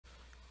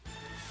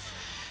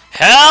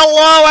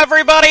Hello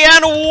everybody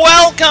and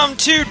welcome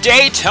to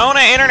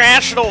Daytona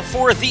International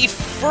for the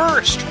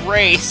first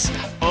race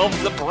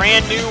of the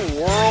brand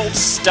new World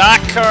Stock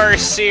Car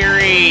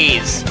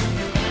Series.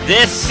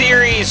 This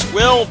series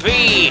will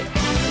be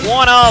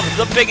one of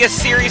the biggest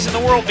series in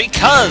the world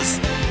because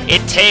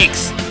it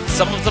takes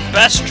some of the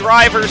best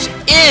drivers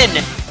in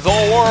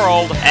the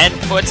world and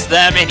puts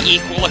them in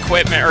equal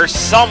equipment, or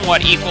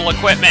somewhat equal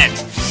equipment.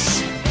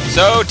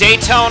 So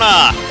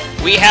Daytona,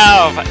 we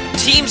have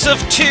teams of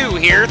 2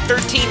 here,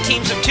 13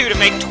 teams of 2 to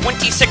make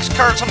 26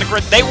 cars on the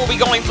grid. They will be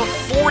going for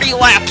 40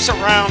 laps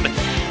around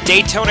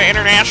Daytona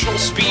International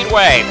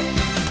Speedway.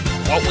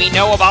 What we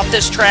know about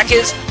this track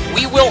is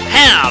we will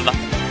have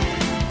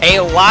a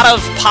lot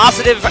of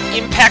positive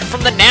impact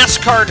from the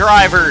NASCAR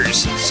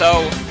drivers.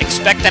 So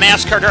expect the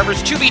NASCAR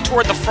drivers to be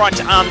toward the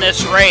front on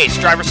this race.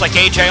 Drivers like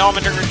AJ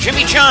Allmendinger,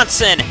 Jimmy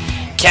Johnson,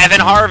 Kevin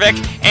Harvick,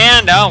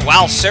 and,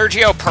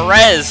 Sergio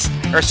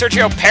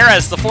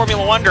Perez, the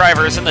Formula One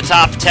driver, is in the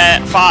top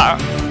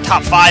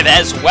 5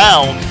 as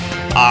well.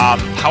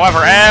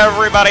 However,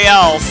 everybody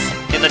else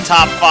in the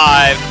top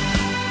 5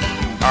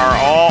 are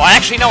all...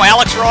 Actually, no,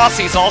 Alex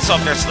Rossi's also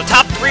up there, so the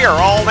top 3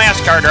 are all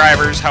NASCAR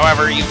drivers.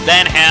 However, you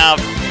then have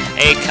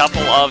a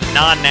couple of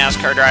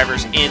non-NASCAR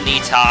drivers in the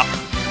top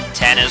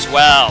 10 as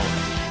well.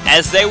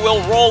 As they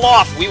will roll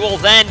off, we will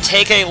then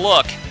take a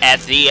look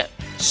at the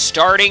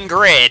starting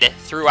grid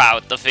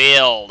throughout the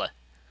field.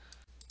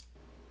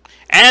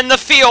 And the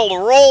field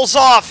rolls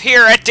off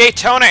here at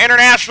Daytona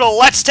International.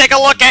 Let's take a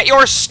look at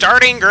your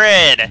starting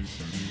grid.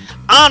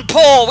 On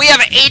pole, we have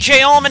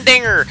AJ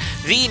Allmendinger,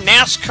 the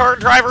NASCAR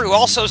driver who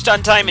also has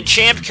done time in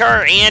Champ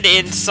Car and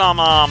in some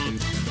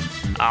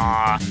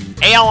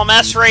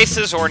ALMS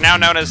races, or now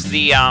known as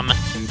the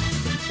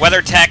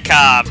WeatherTech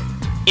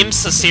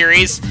IMSA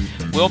series.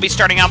 Will be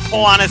starting on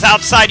pole. On his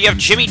outside, you have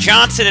Jimmy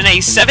Johnson in a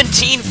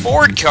 17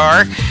 Ford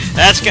car.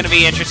 That's going to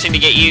be interesting to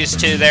get used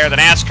to there. The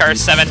NASCAR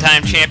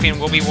 7-time champion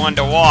will be one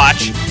to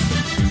watch.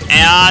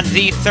 And on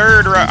the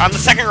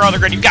second row of the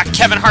grid, you've got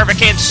Kevin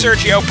Harvick and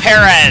Sergio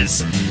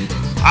Perez.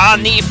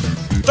 On the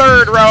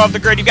third row of the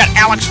grid, you've got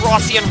Alex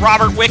Rossi and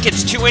Robert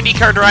Wickens, 2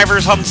 IndyCar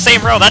drivers on the same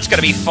row. That's going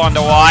to be fun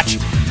to watch.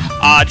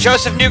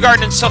 Joseph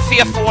Newgarden and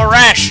Sophia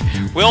Flores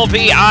will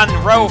be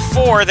on row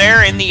 4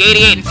 there in the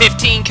 88 and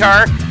 15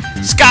 car.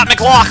 Scott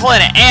McLaughlin,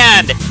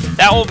 and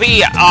that will be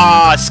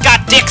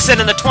Scott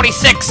Dixon in the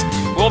 26,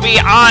 will be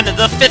on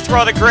the 5th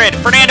row of the grid.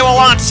 Fernando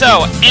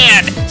Alonso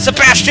and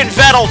Sebastian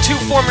Vettel, 2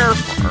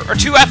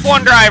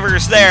 F1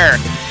 drivers there.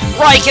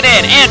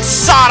 Raikkonen and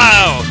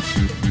Sato,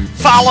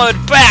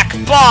 followed back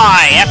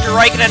by, after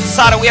Raikkonen and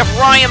Sato, we have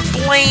Ryan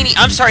Blaney.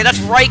 I'm sorry,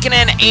 that's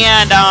Raikkonen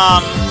and,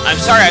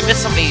 I'm sorry, I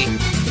missed somebody.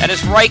 That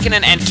is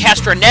Raikkonen and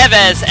Castro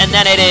Neves, and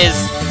then it is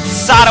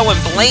Sato and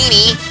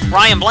Blaney.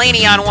 Ryan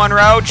Blaney on one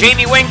row,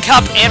 Jamie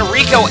Whincup and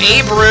Rico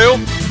Abreu.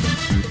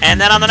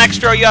 And then on the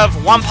next row you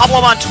have Juan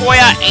Pablo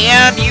Montoya,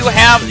 and you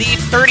have the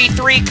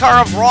 33 car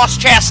of Ross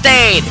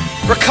Chastain,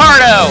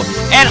 Ricciardo,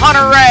 and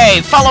Hunter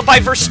Ray, followed by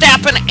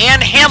Verstappen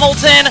and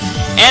Hamilton,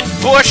 and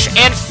Busch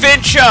and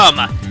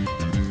Fincham.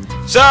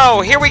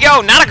 So here we go.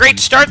 Not a great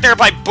start there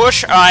by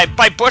Busch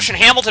and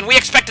Hamilton. We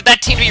expected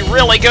that team to be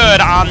really good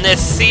on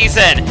this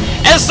season.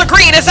 As the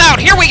green is out,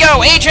 here we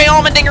go. AJ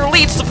Allmendinger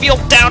leads the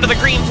field down to the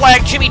green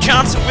flag. Jimmy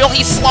Johnson, will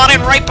he slot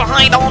in right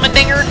behind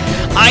Allmendinger?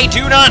 I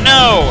do not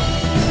know.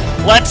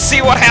 Let's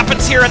see what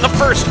happens here in the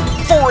first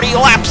 40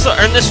 laps, or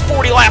in this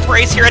 40-lap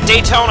race here at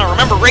Daytona.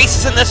 Remember,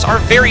 races in this are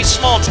very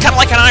small. It's kind of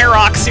like an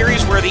IROC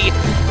series where the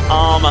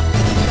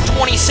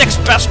 26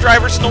 best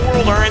drivers in the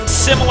world are in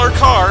similar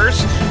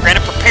cars,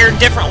 granted prepared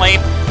differently.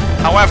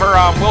 However,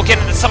 we'll get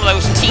into some of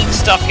those team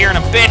stuff here in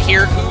a bit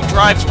here, who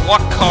drives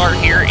what car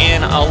here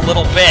in a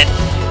little bit.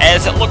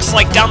 As it looks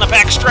like down the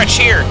back stretch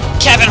here,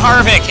 Kevin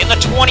Harvick in the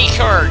 20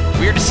 car.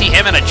 Weird to see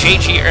him in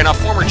a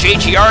former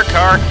JGR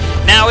car.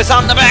 Now is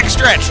on the back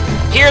stretch.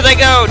 Here they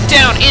go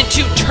down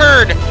into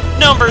turn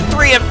number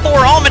 3 and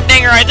 4.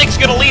 Allmendinger, I think, is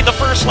going to lead the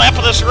first lap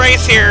of this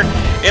race here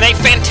in a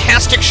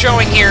fantastic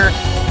showing here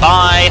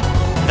by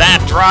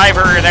that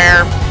driver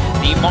there.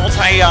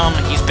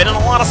 He's been in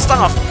a lot of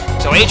stuff.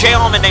 So AJ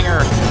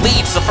Allmendinger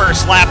leads the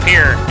first lap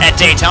here at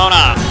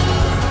Daytona.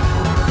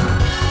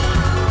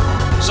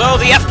 So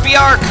the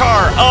FBR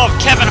car of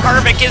Kevin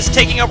Harvick is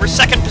taking over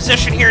second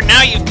position here.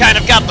 Now you've kind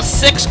of got the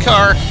 6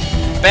 car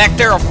back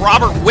there of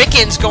Robert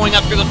Wickens going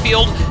up through the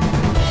field.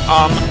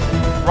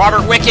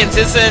 Robert Wickens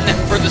is in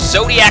for the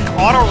Zodiac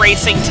Auto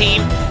Racing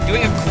team,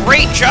 doing a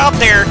great job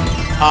there,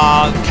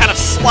 kind of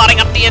slotting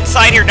up the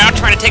inside here, now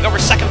trying to take over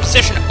second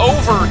position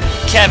over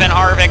Kevin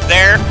Harvick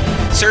there.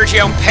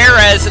 Sergio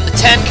Perez in the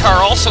 10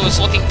 car also is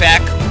looking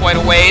back quite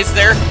a ways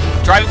there,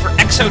 driving for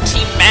Exo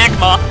Team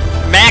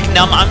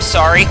Magnum, I'm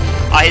sorry.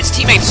 His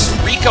teammate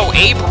Rico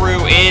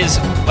Abreu is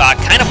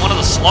kind of one of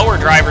the slower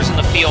drivers in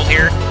the field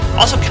here.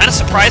 Also kind of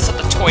surprised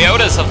that the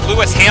Toyotas of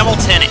Lewis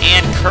Hamilton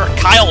and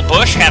Kyle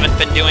Busch haven't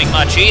been doing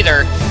much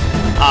either.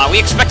 We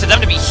expected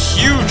them to be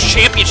huge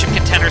championship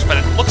contenders, but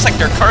it looks like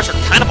their cars are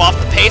kind of off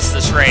the pace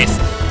this race.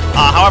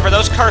 However,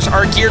 those cars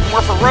are geared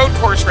more for road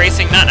course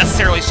racing, not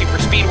necessarily super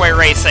speedway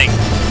racing.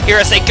 Here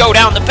as they go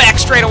down the back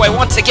straightaway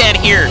once again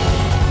here,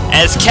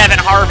 as Kevin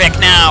Harvick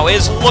now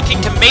is looking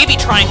to maybe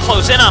try and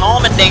close in on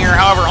Allmendinger.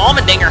 However,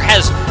 Allmendinger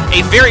has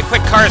a very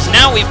quick car. So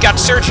now we've got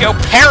Sergio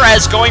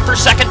Perez going for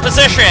second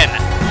position.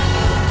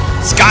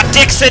 Scott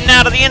Dixon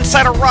now to the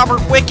inside of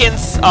Robert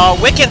Wickens.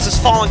 Wickens has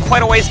fallen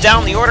quite a ways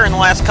down the order in the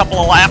last couple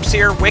of laps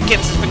here.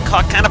 Wickens has been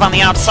caught kind of on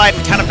the outside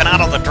and kind of been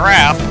out of the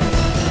draft.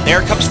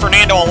 There comes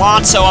Fernando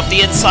Alonso up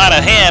the inside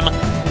of him.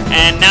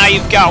 And now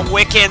you've got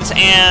Wickens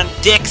and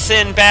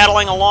Dixon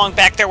battling along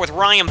back there with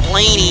Ryan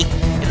Blaney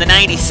in the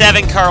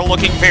 97 car,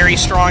 looking very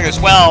strong as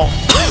well.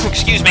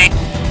 Excuse me.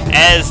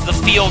 As the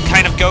field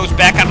kind of goes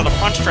back onto the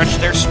front stretch,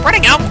 they're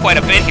spreading out quite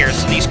a bit here,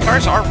 so these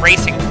cars are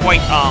racing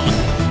quite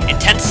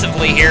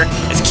intensively here.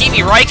 As Kimi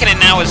Räikkönen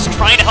now is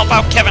trying to help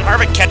out Kevin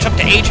Harvick catch up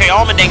to AJ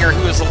Allmendinger,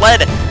 who has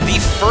led the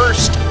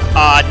first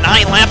 9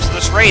 laps of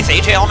this race.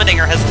 AJ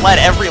Allmendinger has led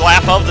every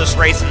lap of this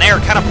race, and they are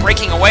kind of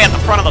breaking away at the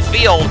front of the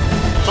field,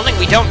 something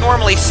we don't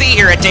normally see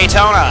here at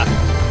Daytona.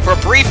 For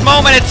a brief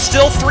moment, it's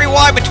still 3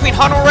 wide between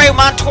Honoré,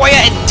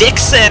 Montoya, and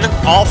Dixon.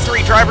 All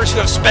 3 drivers who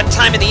have spent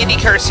time in the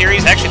IndyCar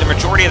Series, actually the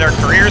majority of their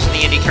careers in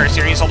the IndyCar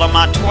Series, although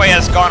Montoya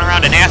has gone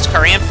around to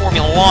NASCAR and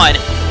Formula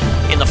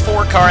 1 in the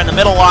 4 car in the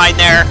middle line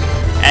there,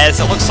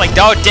 as it looks like,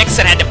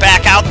 Dixon had to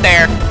back out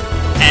there,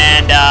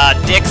 and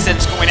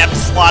Dixon's going to have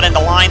to slot into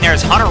line there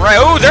as Honoré.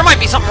 Oh, there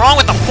might be something wrong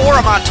with the 4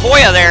 of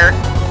Montoya there.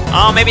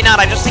 Oh, maybe not.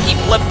 I just think he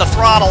blipped the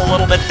throttle a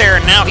little bit there,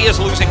 and now he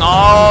is losing.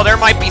 Oh, there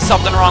might be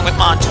something wrong with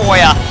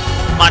Montoya.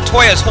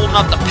 Montoya is holding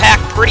up the pack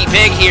pretty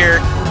big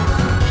here,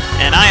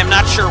 and I am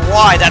not sure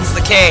why that's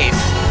the case.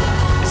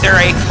 Is there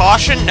a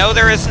caution? No,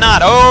 there is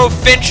not. Oh,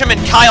 Fincham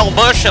and Kyle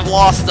Busch have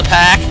lost the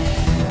pack.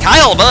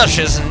 Kyle Busch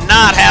is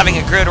not having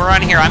a good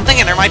run here. I'm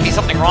thinking there might be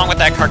something wrong with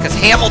that car, because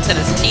Hamilton,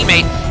 his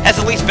teammate, has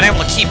at least been able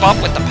to keep up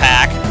with the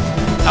pack.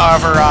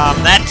 However,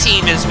 that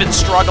team has been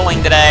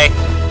struggling today.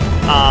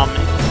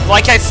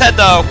 Like I said,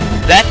 though,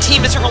 that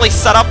team isn't really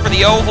set up for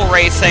the oval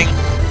racing.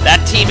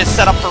 That team is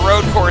set up for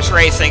road course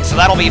racing, so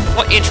that'll be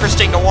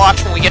interesting to watch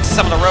when we get to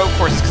some of the road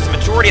courses, because the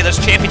majority of this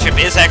championship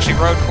is actually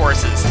road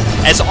courses,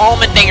 as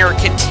Allmendinger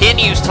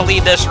continues to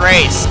lead this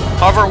race.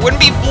 However, it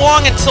wouldn't be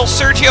long until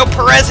Sergio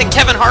Perez and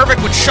Kevin Harvick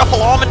would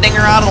shuffle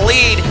Allmendinger out of the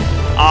lead.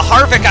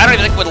 Harvick, I don't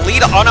even think would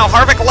lead. Oh no,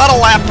 Harvick led a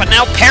lap, but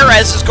now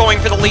Perez is going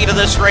for the lead of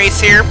this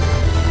race here,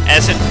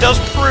 as it does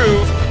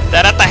prove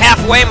that at the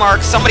halfway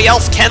mark, somebody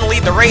else can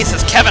lead the race,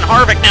 as Kevin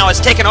Harvick now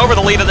has taken over the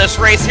lead of this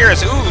race here,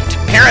 as,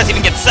 Perez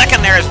even gets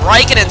second there, as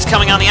Räikkönen's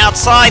coming on the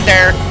outside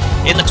there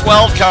in the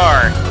 12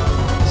 car.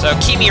 So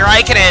Kimi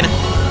Räikkönen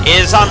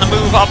is on the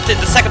move up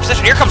into second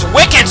position. Here comes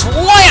Wickens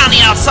way on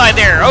the outside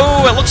there.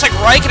 Oh, it looks like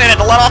Räikkönen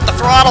had to let off the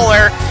throttle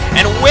there,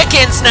 and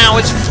Wickens now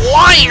is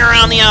flying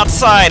around the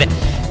outside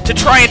to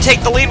try and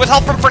take the lead with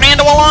help from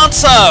Fernando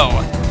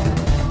Alonso.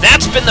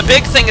 That's been the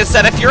big thing, is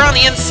that if you're on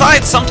the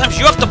inside, sometimes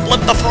you have to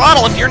blip the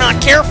throttle if you're not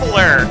careful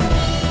there.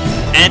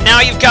 And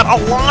now you've got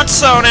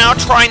Alonso now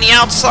trying the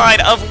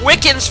outside of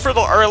Wickens for the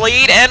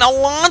lead, and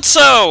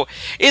Alonso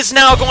is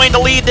now going to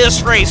lead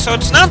this race. So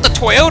it's not the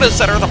Toyotas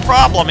that are the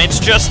problem, it's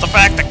just the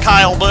fact that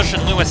Kyle Busch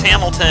and Lewis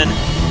Hamilton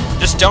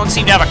just don't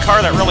seem to have a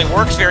car that really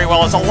works very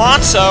well, as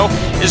Alonso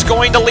is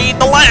going to lead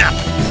the lap.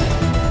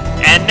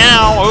 And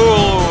now,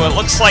 it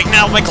looks like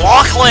now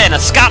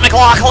Scott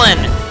McLaughlin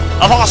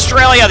of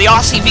Australia, the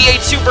Aussie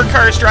V8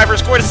 Supercars driver,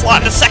 is going to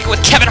slot into second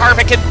with Kevin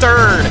Harvick in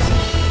third.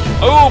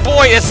 Oh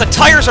boy, as the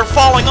tires are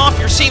falling off,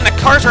 you're seeing the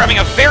cars are having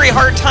a very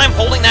hard time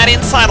holding that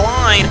inside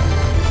line,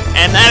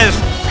 and that is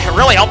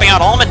really helping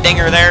out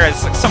Allmendinger there,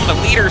 as some of the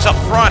leaders up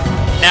front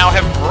now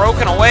have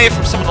broken away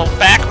from some of the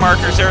back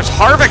markers. There's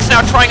Harvick's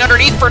now trying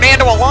underneath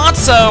Fernando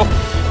Alonso,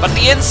 but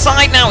the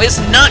inside now is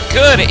not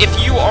good if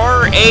you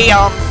are a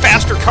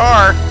faster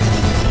car.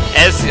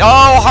 As,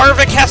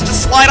 Harvick has to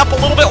slide up a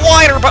little bit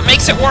wider, but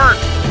makes it work.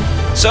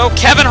 So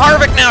Kevin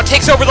Harvick now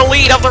takes over the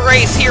lead of the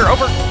race here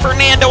over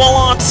Fernando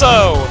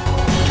Alonso.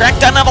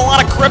 Track doesn't have a lot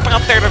of grip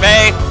out there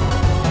today,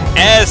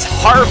 as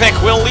Harvick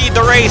will lead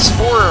the race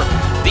for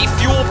the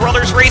Fuel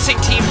Brothers Racing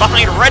team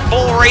behind Red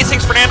Bull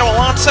Racing's Fernando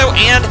Alonso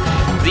and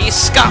the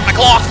Scott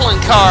McLaughlin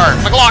car.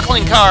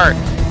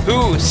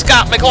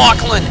 Scott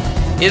McLaughlin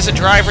is a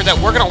driver that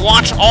we're going to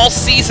watch all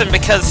season,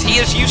 because he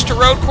is used to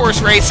road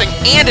course racing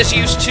and is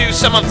used to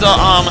some of the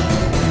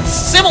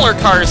similar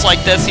cars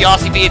like this, the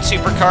Aussie V8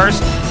 Supercars.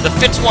 The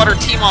Fitzwater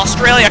Team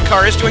Australia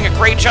car is doing a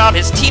great job.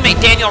 His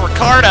teammate Daniel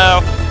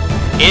Ricciardo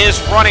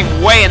is running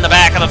way in the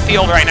back of the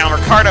field right now.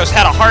 Ricciardo's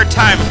had a hard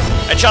time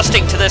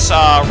adjusting to this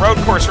road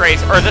course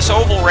race, or this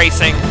oval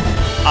racing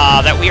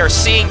that we are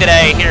seeing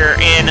today here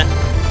in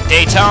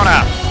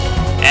Daytona.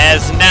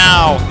 As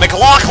now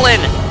McLaughlin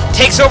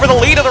takes over the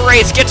lead of the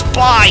race, gets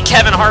by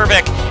Kevin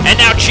Harvick, and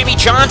now Jimmy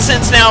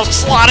Johnson's now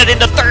slotted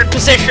into third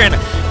position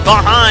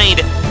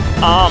behind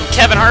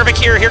Kevin Harvick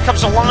here. Here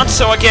comes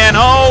Alonso again.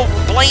 Oh,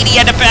 Blaney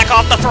had to back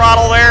off the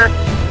throttle there,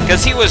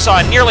 because he was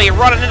nearly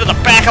running into the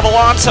back of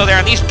Alonso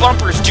there, and these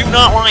bumpers do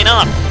not line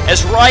up,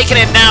 as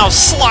Räikkönen now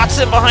slots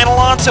in behind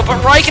Alonso, but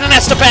Räikkönen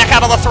has to back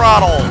out of the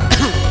throttle.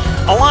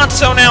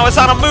 Alonso now is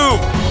on a move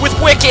with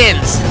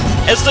Wickens.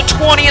 As the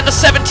 20 and the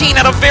 17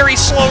 had a very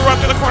slow run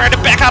through the corner to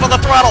back out of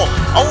the throttle.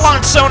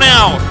 Alonso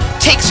now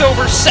takes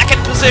over second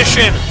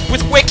position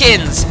with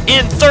Wickens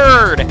in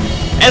third,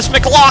 as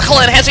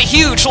McLaughlin has a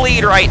huge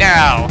lead right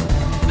now.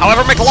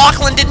 However,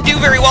 McLaughlin didn't do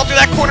very well through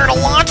that corner, and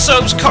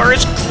Alonso's car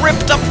is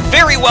gripped up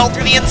very well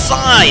through the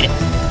inside.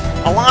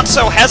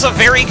 Alonso has a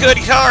very good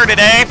car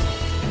today,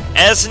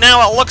 as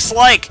now it looks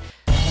like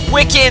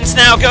Wickens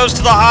now goes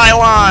to the high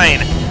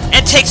line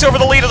and takes over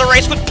the lead of the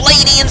race with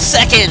Blaney in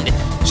second.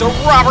 So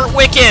Robert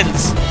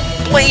Wickens,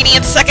 Blaney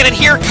in second, and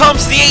here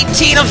comes the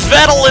 18 of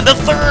Vettel into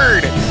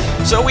third.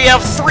 So we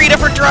have 3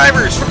 different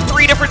drivers from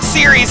 3 different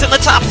series in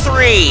the top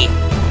 3.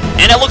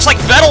 And it looks like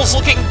Vettel's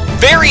looking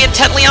very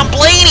intently on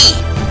Blaney,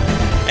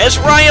 as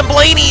Ryan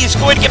Blaney is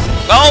going to get...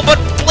 Oh, but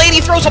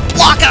Blaney throws a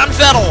block on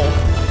Vettel.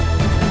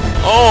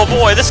 Oh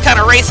boy, this kind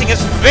of racing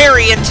is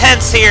very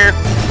intense here,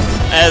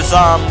 as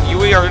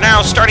we are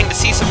now starting to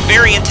see some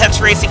very intense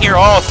racing here.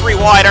 Oh, 3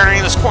 wide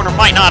entering this corner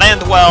might not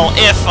end well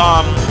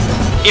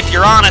if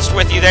you're honest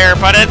with you there,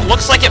 but it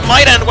looks like it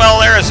might end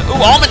well there, as, ooh,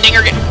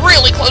 Allmendinger getting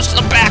really close to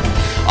the back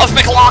of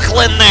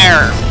McLaughlin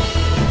there.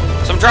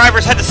 Some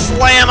drivers had to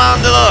slam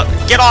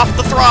get off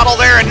the throttle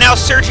there, and now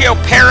Sergio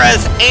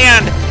Perez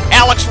and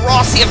Alex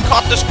Rossi have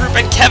caught this group,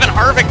 and Kevin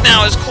Harvick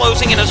now is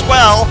closing in as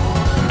well,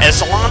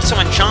 as Alonso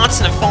and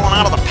Johnson have fallen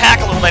out of the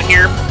pack a little bit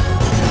here,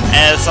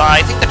 as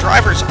I think the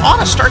drivers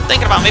ought to start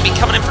thinking about maybe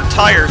coming in for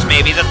tires,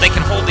 maybe, that they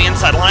can hold the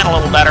inside line a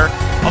little better,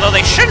 although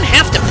they shouldn't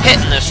have to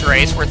pit in this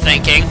race, we're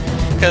thinking,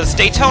 because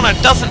Daytona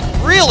doesn't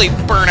really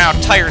burn out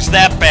tires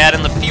that bad,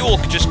 and the fuel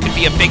just could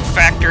be a big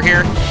factor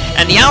here.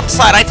 And the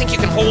outside, I think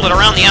you can hold it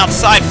around the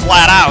outside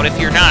flat out if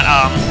you're not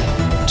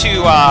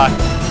too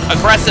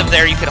aggressive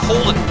there. You could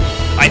hold it,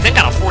 I think,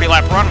 on a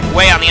 40-lap run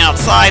way on the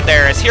outside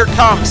there, as here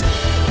comes.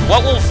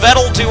 What will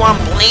Vettel do on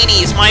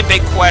Blaney is my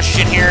big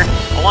question here,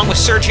 along with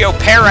Sergio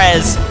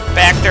Perez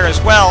back there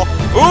as well.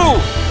 Ooh,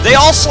 they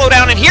all slow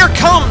down, and here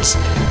comes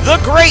the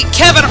great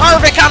Kevin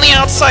Harvick on the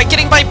outside,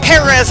 getting by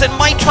Perez, and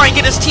might try and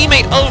get his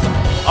teammate of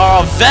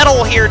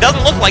Vettel here.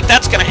 Doesn't look like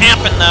that's going to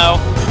happen, though,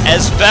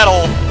 as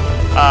Vettel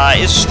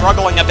is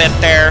struggling a bit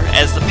there,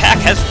 as the pack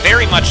has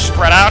very much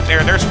spread out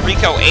there. There's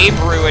Rico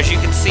Abreu, as you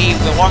can see,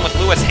 along with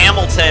Lewis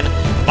Hamilton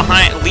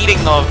leading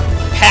the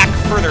pack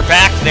further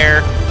back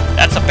there.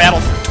 That's a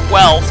battle for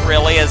 12th,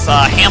 really, as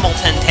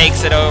Hamilton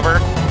takes it over.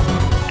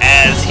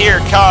 As here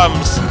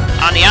comes,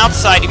 on the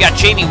outside, you got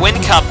Jamie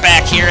Whincup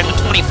back here in the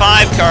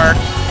 25 car.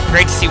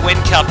 Great to see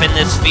Whincup in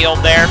this field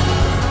there.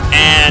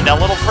 And a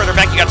little further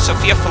back, you got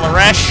Sophia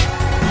Flores,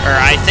 or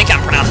I think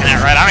I'm pronouncing that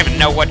right. I don't even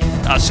know what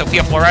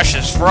Sophia Flores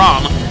is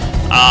from.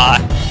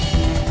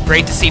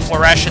 Great to see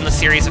Flores in the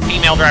series, a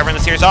female driver in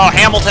the series. Oh,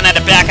 Hamilton had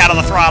to back out of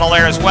the throttle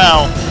there as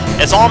well,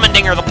 as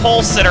Allmendinger, the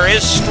pole sitter,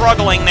 is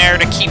struggling there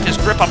to keep his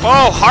grip up.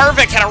 Oh,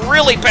 Harvick had a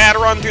really bad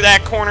run through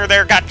that corner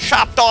there, got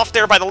chopped off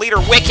there by the leader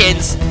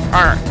Wickens,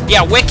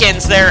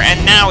 Wickens there,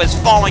 and now is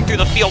falling through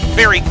the field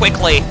very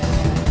quickly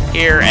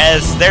here,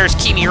 as there's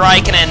Kimi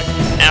Räikkönen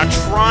now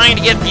trying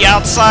to get the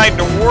outside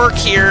to work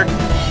here,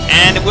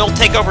 and will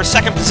take over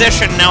second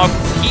position. Now,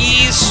 if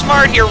he's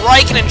smart here,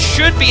 Räikkönen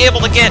should be able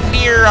to get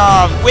near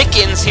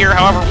Wickens here.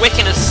 However,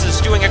 Wickens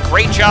is doing a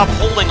great job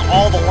holding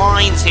all the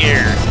lines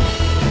here.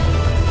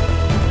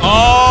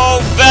 Oh,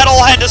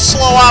 Vettel had to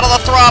slow out of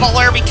the throttle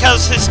there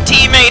because his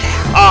teammate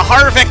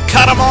Harvick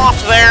cut him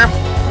off there.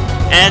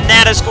 And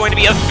that is going to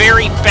be a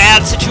very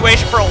bad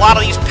situation for a lot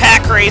of these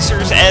pack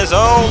racers, as,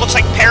 oh, looks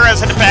like Perez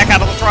had to back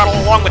out of the throttle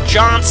along with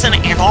Johnson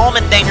and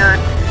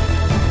Allmendinger.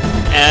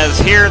 As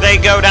here they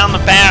go down the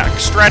back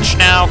stretch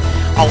now.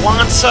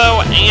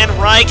 Alonso and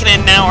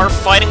Räikkönen now are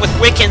fighting with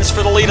Wickens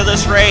for the lead of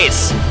this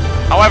race.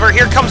 However,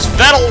 here comes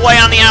Vettel way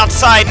on the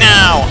outside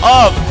now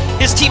of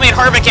his teammate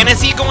Harvick, and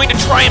is he going to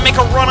try and make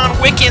a run on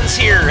Wickens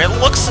here? It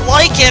looks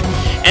like it,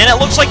 and it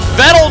looks like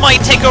Vettel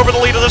might take over the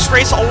lead of this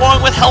race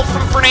along with help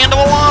from Fernando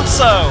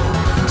Alonso.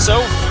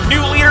 So,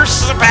 new leader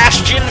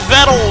Sebastian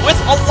Vettel with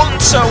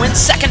Alonso in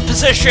second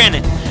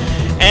position.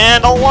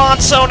 And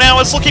Alonso now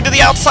is looking to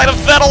the outside of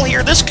Vettel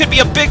here. This could be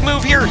a big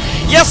move here.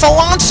 Yes,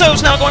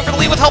 Alonso's now going for the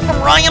lead with help from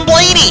Ryan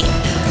Blaney.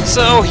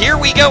 So here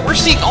we go. We're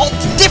seeing all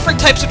different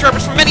types of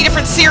drivers from many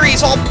different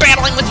series all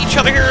battling with each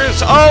other here.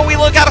 Oh, we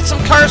look out at some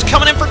cars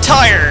coming in for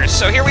tires.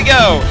 So here we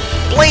go.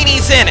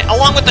 Blaney's in,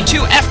 along with the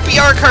 2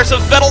 FBR cars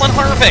of Vettel and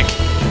Harvick.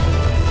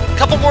 A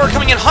couple more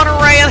coming in. Hunter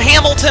Ray and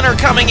Hamilton are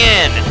coming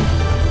in,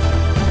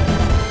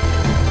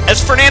 as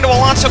Fernando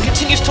Alonso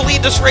continues to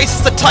lead this race,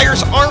 as the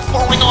tires are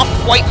falling off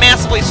quite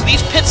massively. So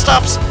these pit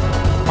stops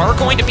are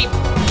going to be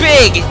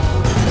big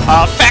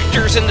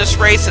factors in this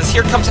race, as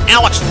here comes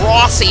Alex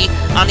Rossi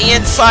on the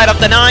inside of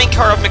the 9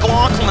 car of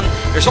McLaughlin.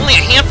 There's only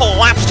a handful of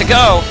laps to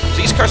go, so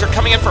these cars are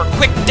coming in for a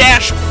quick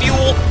dash of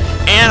fuel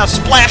and a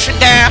splash and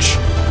dash.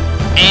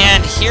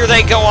 And here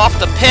they go off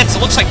the pits. It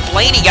looks like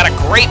Blaney got a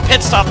great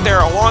pit stop there,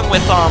 along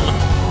with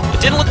it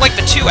didn't look like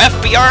the 2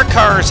 FBR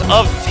cars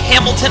of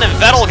Hamilton and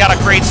Vettel got a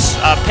great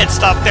pit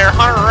stop there.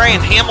 Hunter Ray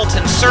and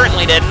Hamilton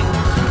certainly didn't.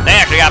 They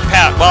actually got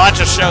pat. Well, that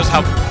just shows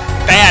how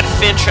bad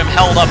Fincham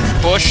held up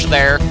Busch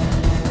there,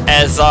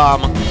 as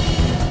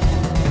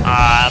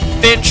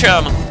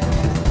Fincham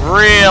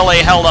really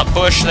held up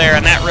Busch there,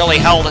 and that really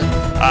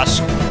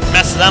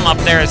messed them up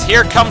there. As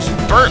here comes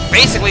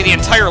basically the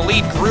entire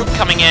lead group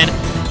coming in.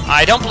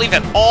 I don't believe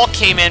it all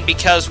came in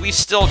because we've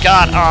still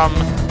got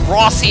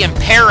Rossi and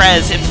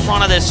Perez in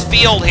front of this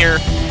field here.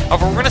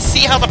 However, we're going to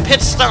see how the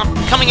pit stop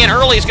coming in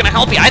early is going to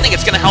help you. I think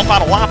it's going to help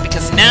out a lot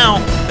because now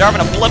they're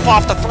having to blip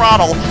off the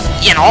throttle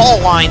in all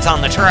lines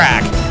on the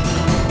track.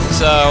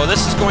 So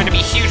this is going to be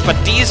huge, but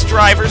these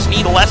drivers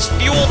need less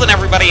fuel than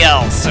everybody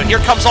else. So here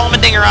comes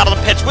Allmendinger out of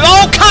the pits with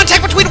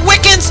contact between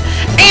Wickens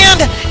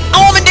and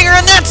Allmendinger,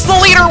 and that's the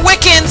leader,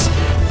 Wickens.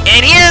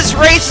 And his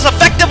race is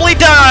effectively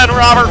done,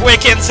 Robert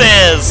Wickens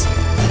is.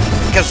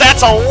 Because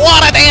that's a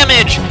lot of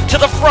damage to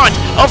the front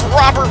of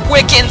Robert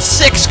Wickens'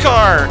 6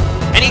 car.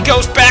 And he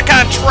goes back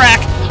on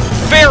track,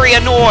 very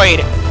annoyed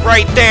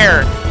right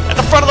there. At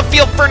the front of the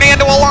field,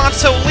 Fernando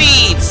Alonso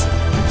leads.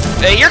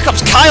 Here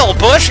comes Kyle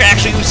Busch,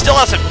 actually, who still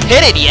hasn't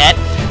pitted yet.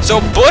 So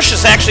Busch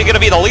is actually going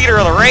to be the leader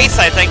of the race,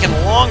 I think, in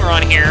the long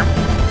run here.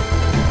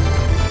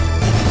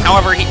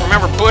 However,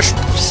 remember, Busch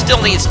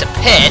still needs to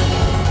pit,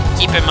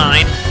 keep in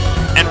mind.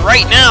 And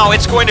right now,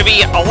 it's going to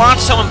be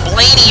Alonso and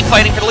Blaney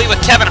fighting for the lead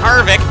with Kevin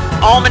Harvick.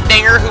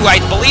 Allmendinger, who I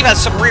believe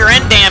has some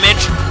rear-end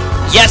damage.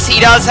 Yes,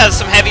 he does have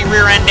some heavy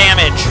rear-end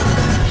damage.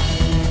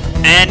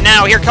 And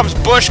now here comes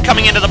Busch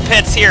coming into the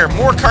pits here.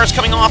 More cars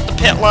coming off the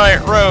pit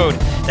road.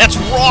 That's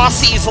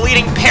Rossi's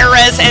leading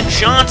Perez and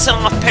Johnson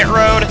off pit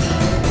road.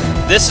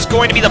 This is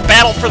going to be the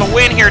battle for the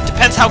win here. It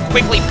depends how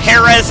quickly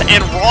Perez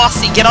and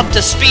Rossi get up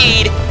to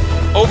speed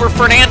over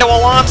Fernando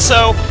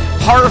Alonso,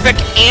 Harvick,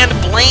 and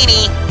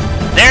Blaney.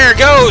 There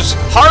goes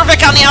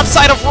Harvick on the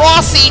outside of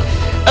Rossi.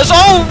 As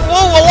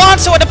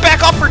Alonso had to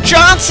back off for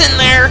Johnson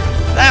there.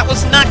 That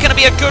was not going to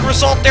be a good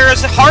result there,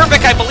 as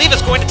Harvick, I believe,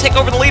 is going to take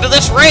over the lead of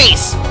this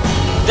race.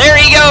 There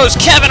he goes,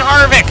 Kevin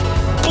Harvick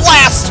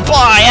blasts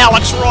by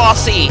Alex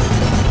Rossi.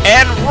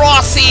 And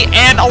Rossi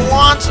and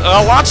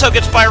Alonso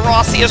gets by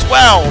Rossi as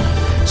well.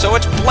 So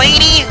it's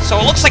Blaney. So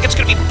it looks like it's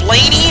going to be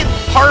Blaney,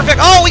 Harvick.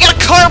 Oh, we got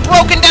a car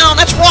broken down.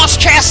 That's Ross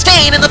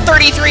Chastain in the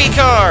 33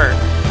 car.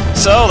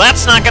 So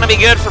that's not going to be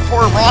good for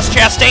poor Ross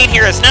Chastain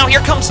here. As now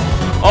here comes,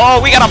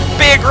 we got a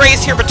big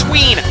race here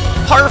between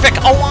Harvick,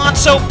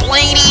 Alonso,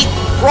 Blaney,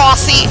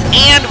 Rossi,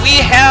 and we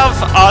have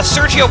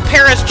Sergio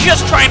Perez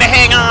just trying to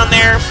hang on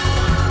there.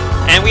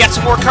 And we got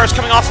some more cars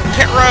coming off of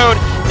pit road.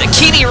 The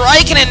Kimi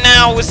Räikkönen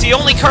now is the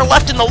only car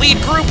left in the lead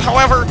group.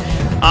 However,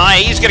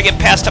 he's going to get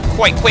passed up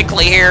quite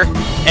quickly here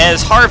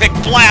as Harvick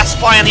blasts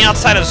by on the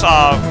outside of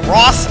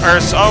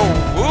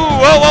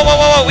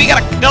whoa, we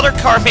got another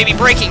car maybe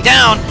breaking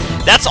down.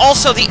 That's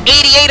also the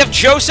 88 of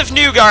Joseph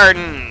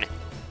Newgarden.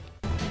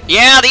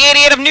 Yeah, the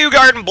 88 of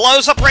Newgarden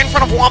blows up right in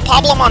front of Juan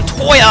Pablo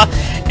Montoya,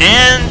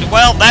 and,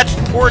 well, that's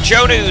poor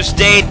Jonu's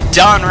day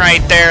done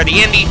right there. The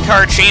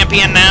IndyCar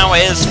champion now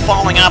is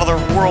falling out of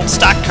the World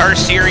Stock Car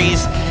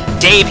Series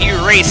debut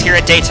race here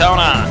at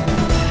Daytona.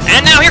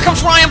 And now here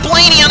comes Ryan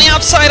Blaney on the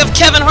outside of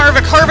Kevin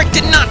Harvick. Harvick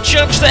did not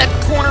judge that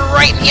corner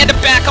right, and he had to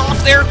back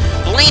off there.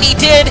 Blaney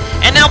did,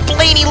 and now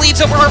Blaney leads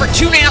over Harvick.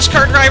 2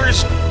 NASCAR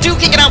drivers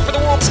duking it out for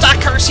the World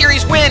Stock Car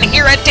Series win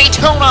here at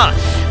Daytona.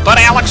 But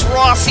Alex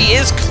Rossi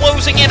is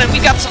closing in, and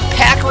we've got some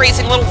pack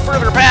racing a little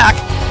further back.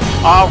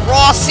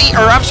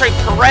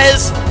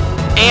 Perez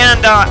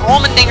and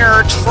Allmendinger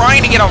are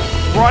trying to get a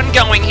run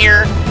going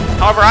here.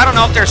 However, I don't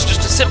know if there's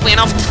just simply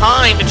enough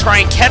time to try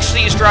and catch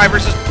these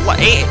drivers.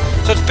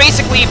 So it's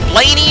basically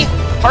Blaney,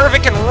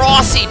 Harvick, and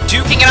Rossi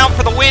duking it out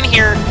for the win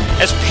here,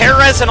 as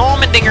Perez and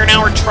Allmendinger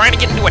now are trying to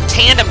get into a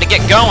tandem to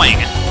get going.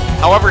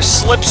 However,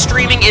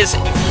 slipstreaming is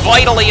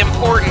vitally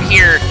important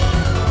here.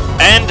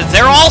 And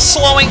they're all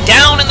slowing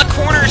down in the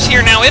corners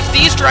here now. If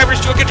these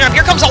drivers do a good job,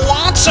 here comes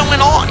Alonso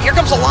and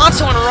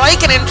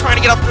Räikkönen trying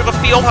to get up through the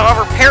field.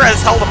 However,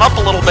 Perez held him up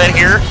a little bit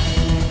here.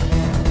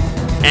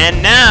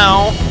 And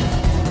now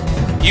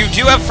you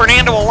do have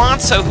Fernando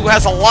Alonso, who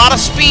has a lot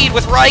of speed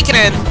with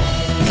Räikkönen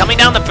coming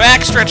down the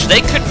backstretch. They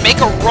could make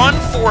a run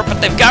for it,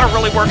 but they've got to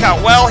really work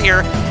out well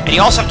here. And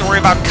you also have to worry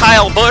about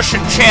Kyle Busch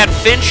and Chad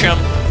Fincham.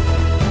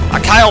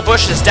 Kyle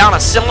Busch is down a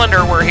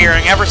cylinder, we're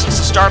hearing, ever since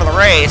the start of the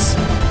race.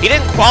 He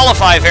didn't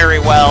qualify very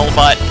well,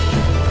 but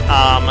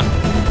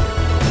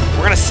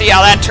we're going to see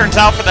how that turns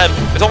out for them.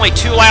 With only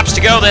 2 laps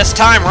to go this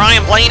time,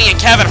 Ryan Blaney and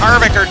Kevin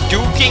Harvick are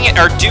duking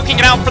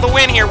it out for the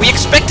win here. We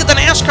expected the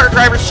NASCAR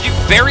drivers to do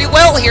very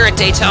well here at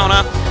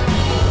Daytona,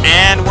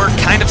 and we're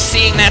kind of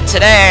seeing that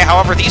today.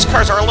 However, these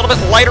cars are a little bit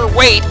lighter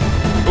weight.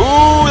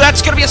 Ooh, that's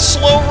going to be a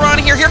slow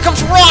run here. Here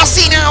comes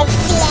Rossi now,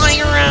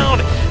 flying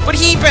around, but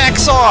he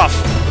backs off.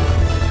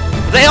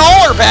 They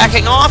all are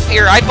backing off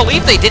here. I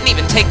believe they didn't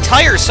even take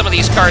tires, some of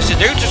these cars did.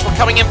 They just were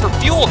coming in for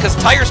fuel because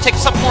tires take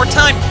some more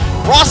time.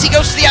 Rossi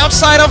goes to the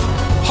outside of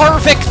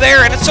Harvick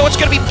there, and so it's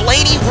going to be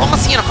Blaney,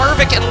 Rossi, and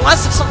Harvick,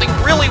 unless if something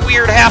really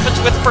weird happens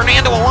with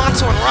Fernando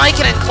Alonso and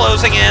Räikkönen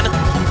closing in.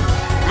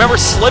 Remember,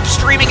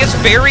 slipstreaming is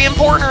very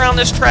important around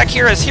this track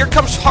here, as here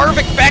comes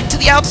Harvick back to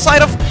the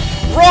outside of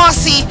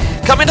Rossi.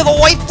 coming to the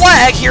white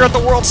flag here at the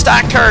World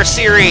Stock Car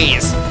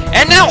Series.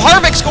 And now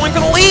Harvick's going for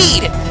the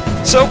lead.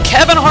 So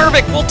Kevin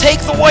Harvick will take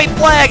the white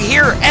flag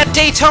here at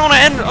Daytona.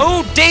 And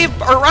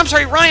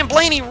Ryan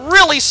Blaney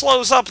really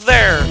slows up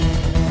there.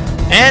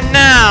 And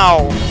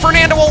now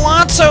Fernando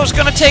Alonso's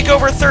going to take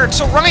over third.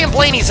 So Ryan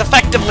Blaney's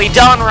effectively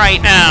done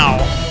right now.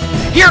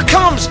 Here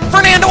comes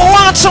Fernando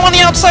Alonso on the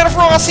outside of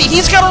Rossi.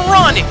 He's got a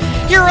run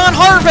here on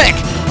Harvick.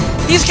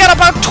 He's got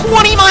about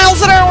 20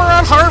 miles an hour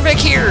on Harvick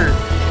here.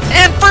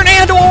 And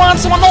Fernando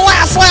Alonso on the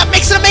last lap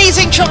makes an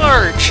amazing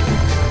charge.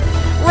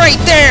 Right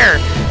there.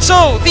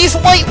 So these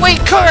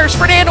lightweight cars,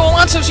 Fernando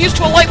Alonso's used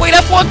to a lightweight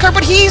F1 car,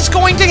 but he's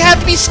going to have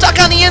to be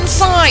stuck on the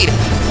inside.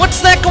 What's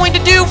that going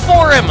to do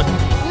for him?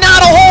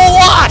 Not a whole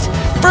lot.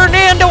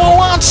 Fernando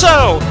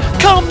Alonso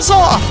comes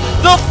off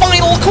the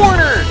final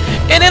corner.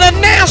 And in a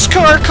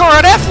NASCAR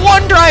car, an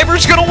F1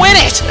 driver's going to win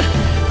it.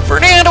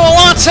 Fernando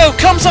Alonso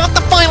comes off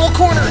the final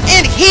corner,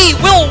 and he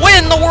will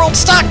win the World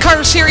Stock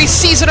Car Series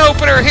season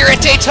opener here at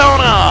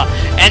Daytona.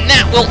 And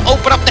that will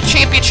open up the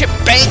championship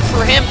bank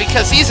for him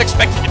because he's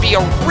expected to be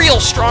a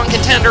real strong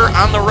contender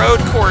on the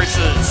road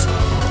courses.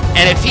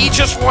 And if he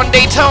just won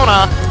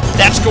Daytona,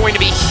 that's going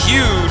to be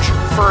huge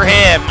for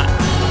him.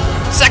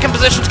 Second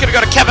position is going to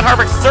go to Kevin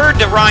Harvick, third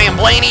to Ryan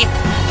Blaney,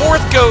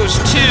 fourth goes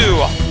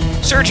to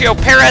Sergio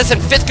Perez,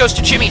 and fifth goes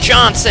to Jimmy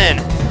Johnson.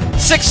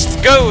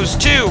 Sixth goes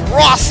to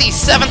Rossi,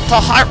 seventh to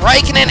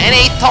Raikkonen, and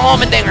eighth to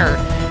Allmendinger.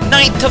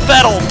 Ninth to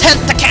Vettel,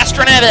 10th to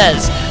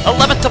Castroneves,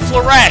 11th to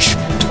Flores,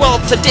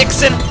 12th to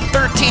Dixon,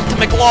 13th to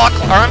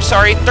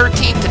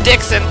 13th to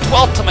Dixon,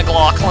 12th to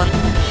McLaughlin,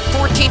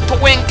 14th to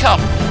Wingcup,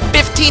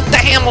 15th to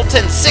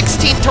Hamilton,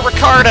 16th to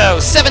Ricciardo,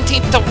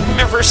 17th to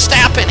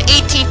Verstappen,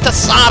 18th to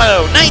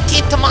Sato,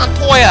 19th to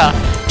Montoya,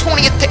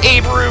 20th to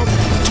Abreu,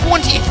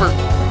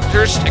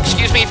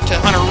 to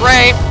Hunter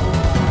Ray,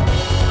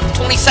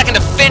 22nd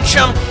to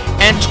Fincham,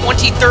 and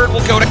 23rd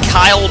will go to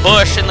Kyle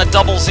Busch in the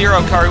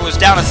 00 car who was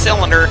down a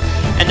cylinder,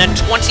 and then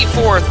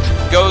 24th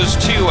goes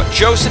to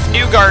Joseph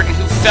Newgarden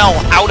who fell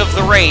out of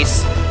the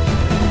race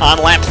on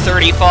lap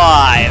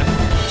 35.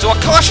 So a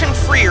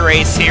caution-free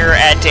race here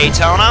at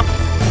Daytona.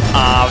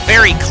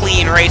 Very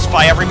clean race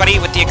by everybody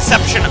with the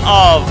exception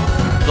of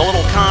the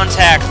little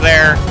contact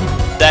there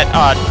that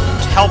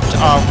helped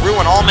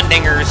ruin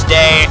Allmendinger's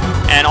day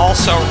and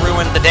also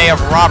ruined the day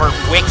of Robert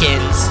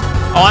Wickens.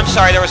 Oh, I'm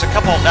sorry, there was a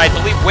couple, I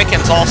believe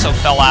Wickens also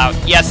fell out.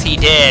 Yes, he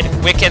did.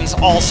 Wickens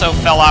also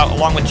fell out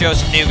along with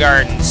Joseph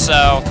Newgarden.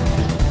 So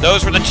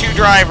those were the two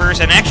drivers,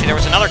 and actually there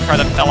was another car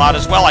that fell out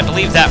as well. I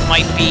believe that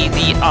might be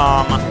the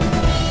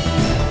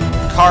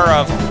car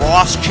of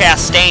Ross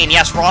Chastain.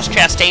 Yes, Ross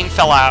Chastain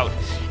fell out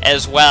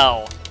as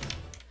well.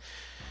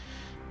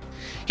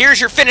 Here's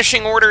your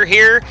finishing order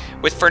here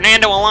with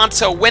Fernando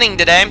Alonso winning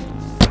today.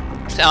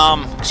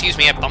 Excuse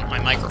me, I bumped my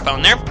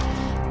microphone there.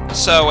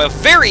 So a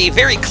very,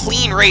 very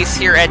clean race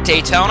here at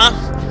Daytona.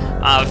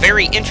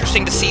 Very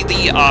interesting to see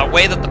the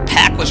way that the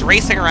pack was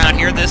racing around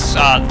here. This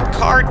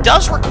car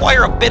does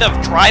require a bit of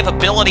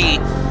drivability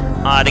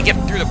to get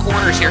through the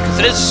corners here because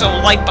it is so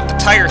light, but the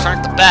tires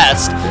aren't the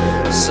best.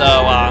 So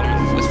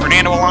with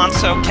Fernando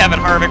Alonso, Kevin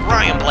Harvick,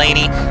 Ryan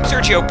Blaney,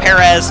 Sergio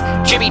Perez,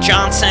 Jimmy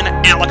Johnson,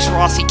 Alex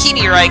Rossi,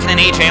 Kimi Räikkönen,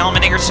 AJ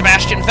Allmendinger,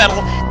 Sebastian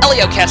Vettel,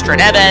 Helio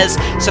Castroneves,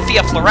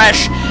 Sophia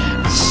Flores,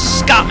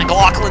 Scott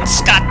McLaughlin,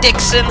 Scott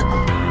Dixon,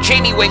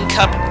 Jamie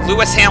Wingcup,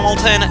 Lewis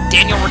Hamilton,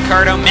 Daniel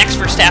Ricciardo, Max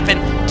Verstappen,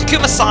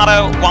 Takuma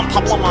Sato, Juan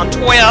Pablo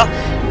Montoya,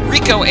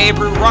 Rico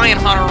Abreu, Ryan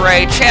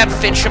Hunter-Reay, Chad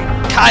Fincham,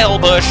 Kyle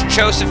Busch,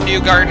 Joseph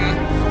Newgarden,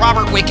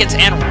 Robert Wickens,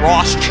 and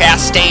Ross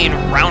Chastain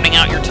rounding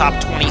out your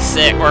top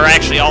 26, or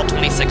actually all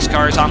 26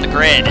 cars on the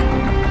grid.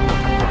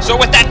 So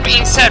with that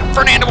being said,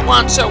 Fernando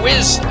Alonso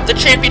is the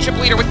championship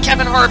leader with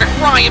Kevin Harvick,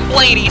 Ryan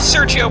Blaney,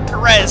 Sergio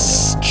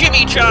Perez,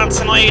 Jimmy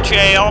Johnson,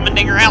 AJ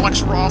Allmendinger,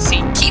 Alex Rossi,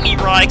 Kimi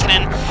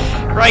Räikkönen,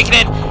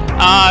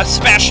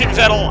 Sebastian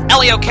Vettel,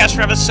 Helio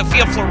Castroneves,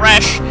 Sophia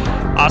Flores,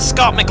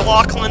 Scott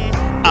McLaughlin,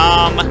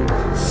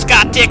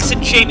 Scott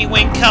Dixon, Jamie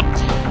Wingcup,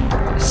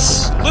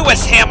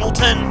 Lewis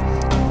Hamilton,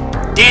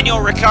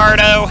 Daniel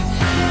Ricciardo,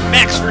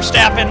 Max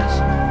Verstappen,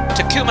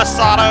 Takuma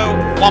Sato,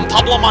 Juan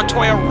Pablo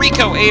Montoya,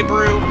 Rico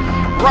Abreu,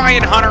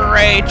 Ryan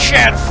Hunter-Reay,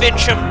 Chad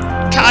Fincham,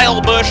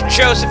 Kyle Busch,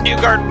 Joseph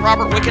Newgarden,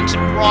 Robert Wickens,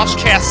 and Ross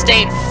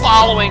Chastain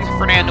following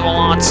Fernando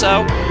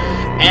Alonso.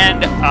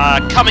 And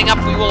coming up,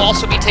 we will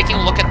also be taking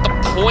a look at the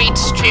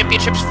points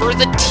championships for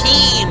the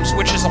teams,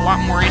 which is a lot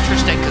more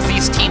interesting because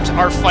these teams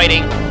are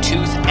fighting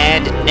tooth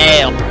and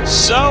nail.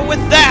 So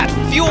with that,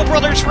 Fuel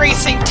Brothers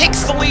Racing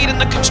takes the lead in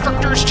the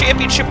Constructors'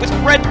 Championship with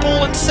Red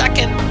Bull in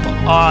second.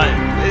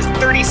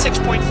 36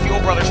 point. Fuel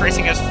Brothers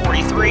Racing has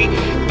 43.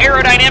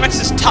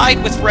 Aerodynamics is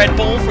tied with Red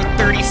Bull for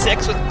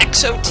 36, with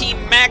Exo Team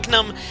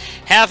Magnum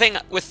having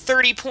with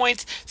 30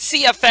 points.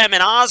 CFM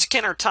and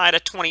Ozkin are tied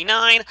at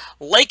 29.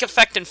 Lake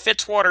Effect and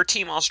Fitzwater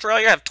Team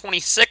Australia have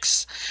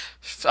 26.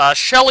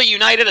 Shelley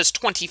United has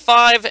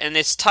 25 and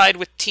is tied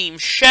with Team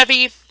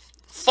Chevy.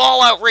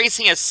 Fallout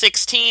Racing has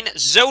 16.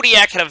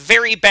 Zodiac had a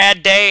very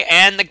bad day,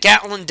 and the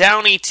Gatlin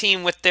Downey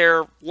team with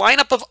their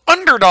lineup of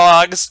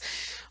underdogs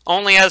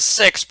only has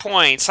 6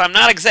 points. I'm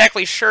not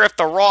exactly sure if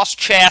the Ross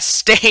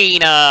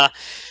Chastain,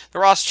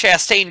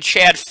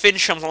 Chad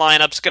Fincham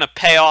lineup's going to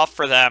pay off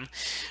for them.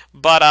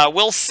 But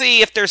we'll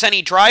see if there's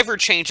any driver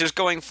changes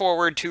going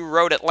forward to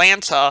Road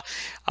Atlanta.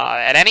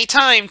 At any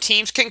time,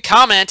 teams can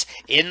comment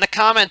in the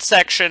comment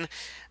section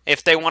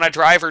if they want a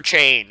driver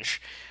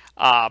change.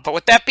 But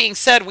with that being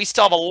said, we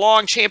still have a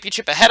long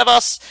championship ahead of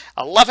us.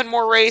 11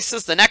 more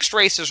races. The next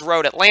race is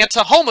Road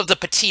Atlanta, home of the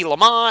Petit Le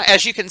Mans.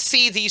 As you can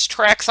see, these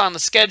tracks on the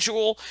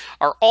schedule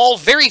are all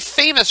very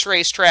famous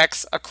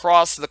racetracks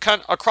across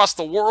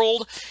the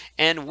world.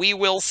 And we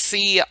will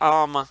see,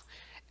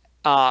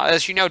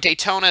 as you know,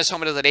 Daytona is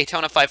home to the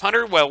Daytona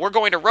 500. Well, we're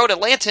going to Road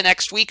Atlanta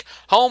next week,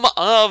 home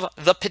of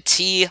the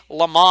Petit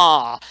Le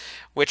Mans,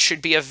 which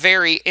should be a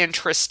very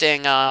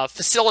interesting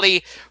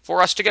facility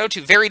for us to go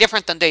to. Very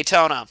different than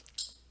Daytona.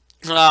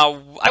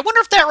 I wonder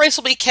if that race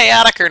will be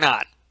chaotic or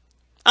not.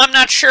 I'm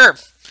not sure.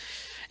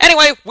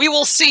 Anyway, we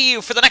will see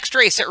you for the next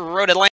race at Road Atlanta.